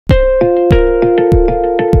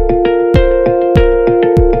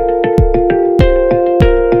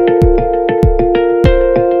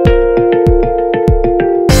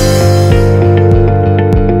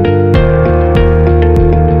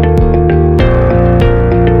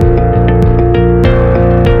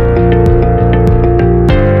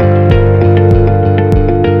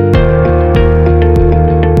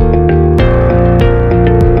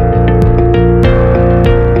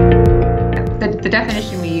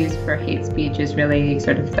use for hate speech is really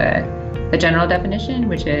sort of the general definition,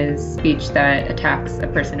 which is speech that attacks a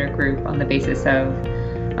person or group on the basis of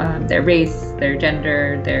their race, their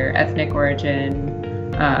gender, their ethnic origin,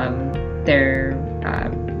 their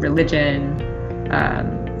religion,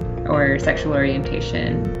 or sexual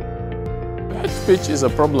orientation. Hate speech is a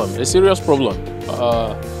problem, a serious problem,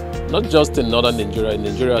 not just in northern Nigeria, in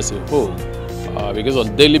Nigeria as a whole, because on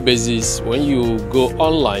a daily basis, when you go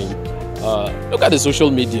online, look at the social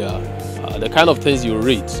media, the kind of things you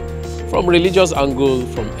read, from religious angle,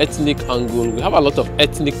 from ethnic angle. We have a lot of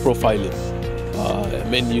ethnic profiling. I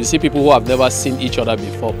mean, you see people who have never seen each other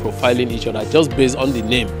before profiling each other just based on the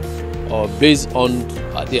name or based on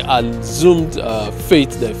the assumed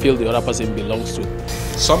faith they feel the other person belongs to.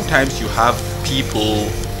 Sometimes you have people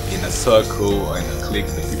in a circle or in a clique,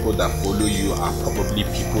 the people that follow you are probably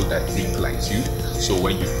people that think like you. So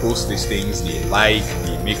when you post these things, they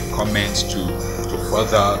make comments to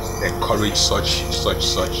further encourage such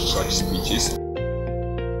speeches.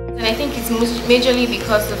 And I think it's majorly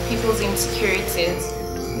because of people's insecurities,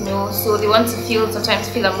 you know, so they want to sometimes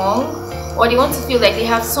feel among, or they want to feel like they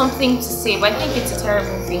have something to say, but I think it's a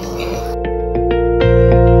terrible thing, really.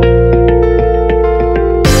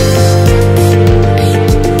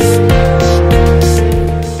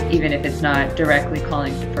 Even if it's not directly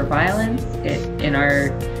calling for violence,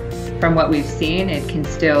 from what we've seen, it can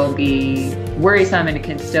still be worrisome and it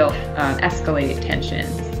can still escalate tensions.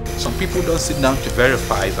 Some people don't sit down to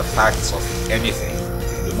verify the facts of anything.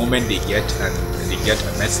 The moment they get a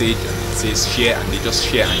message and it says share, and they just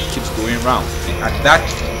share and it keeps going around. And that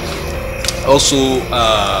also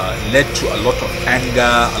led to a lot of anger,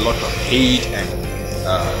 a lot of hate, and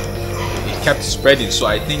it kept spreading. So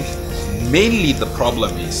I think mainly the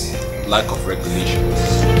problem is lack of regulations.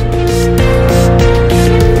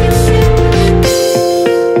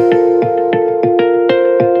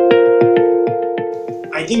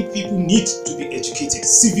 I think people need to be educated,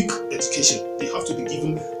 civic education. They have to be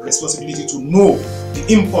given responsibility to know the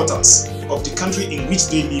importance of the country in which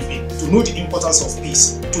they live in, to know the importance of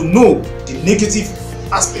peace, to know the negative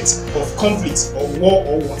aspects of conflict or war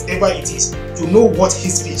or whatever it is, to know what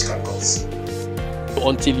hate speech can cause.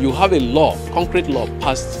 Until you have a law, concrete law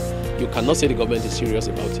passed, you cannot say the government is serious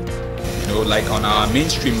about it. You know, like on our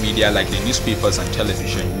mainstream media, like the newspapers and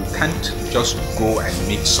television, you can't just go and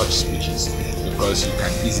make such speeches because you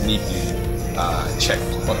can easily be checked.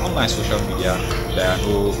 But online social media, there are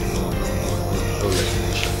no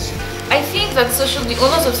regulations. I think that the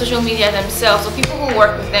owners of social media themselves, or people who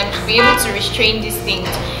work with them, should be able to restrain these things.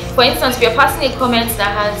 For instance, if you're passing a comment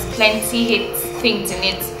that has plenty hate things in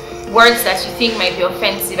it, words that you think might be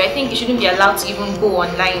offensive, I think you shouldn't be allowed to even go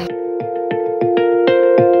online.